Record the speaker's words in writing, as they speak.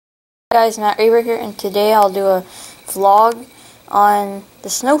Hey guys, Matt Raver here, and today I'll do a vlog on the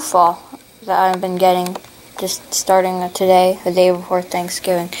snowfall that I've been getting just starting today, the day before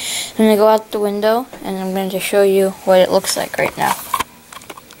Thanksgiving. I'm going to go out the window and I'm going to show you what it looks like right now.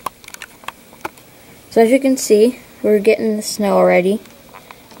 So as you can see, we're getting the snow already.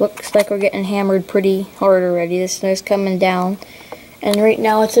 Looks like we're getting hammered pretty hard already. The snow's coming down, and right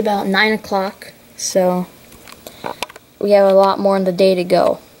now it's about 9 o'clock, so we have a lot more in the day to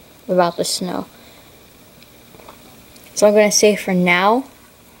go about the snow. So I'm going to say for now,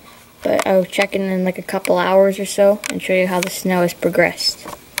 but I'll check in like a couple hours or so and show you how the snow has progressed.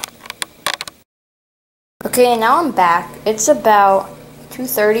 Okay, now I'm back. It's about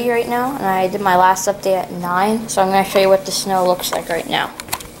 2:30 right now, and I did my last update at 9, so I'm going to show you what the snow looks like right now.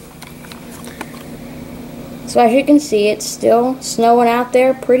 So as you can see, it's still snowing out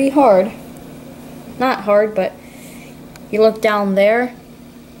there pretty hard. Not hard, but you look down there,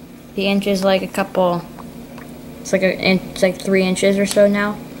 the inch is like a couple, it's like it's like 3 inches or so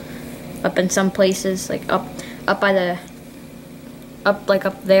now. Up in some places, like up by the,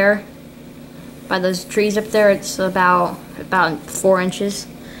 up there, by those trees up there, it's about 4 inches.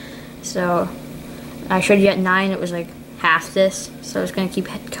 So I showed you at 9, it was like half this. So it's gonna keep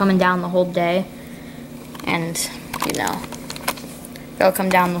coming down the whole day, and you know, it'll come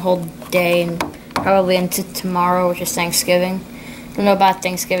down the whole day and probably into tomorrow, which is Thanksgiving. Don't know about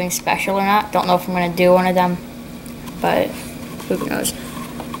Thanksgiving special or not. Don't know if I'm going to do one of them, but who knows.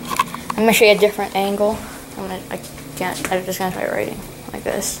 I'm going to show you a different angle. I'm just going to try writing like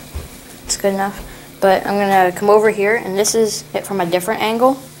this. It's good enough. But I'm going to come over here, and this is it from a different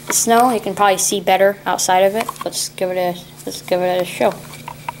angle. The snow, you can probably see better outside of it. Let's give it a show.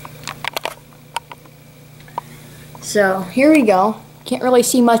 So here we go. Can't really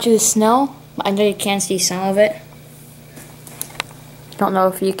see much of the snow. I know you can see some of it. Don't know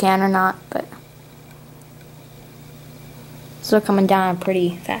if you can or not, but still coming down at a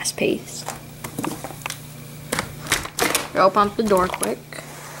pretty fast pace. Open up the door quick.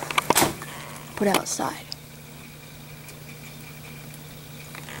 Put it outside.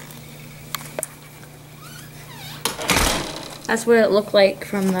 That's what it looked like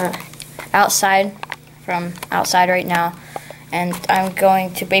from the outside, right now. And I'm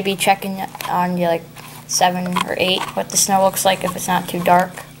going to maybe check in on you like 7 or 8 what the snow looks like if it's not too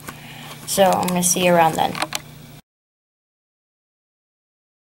dark. So I'm going to see you around then.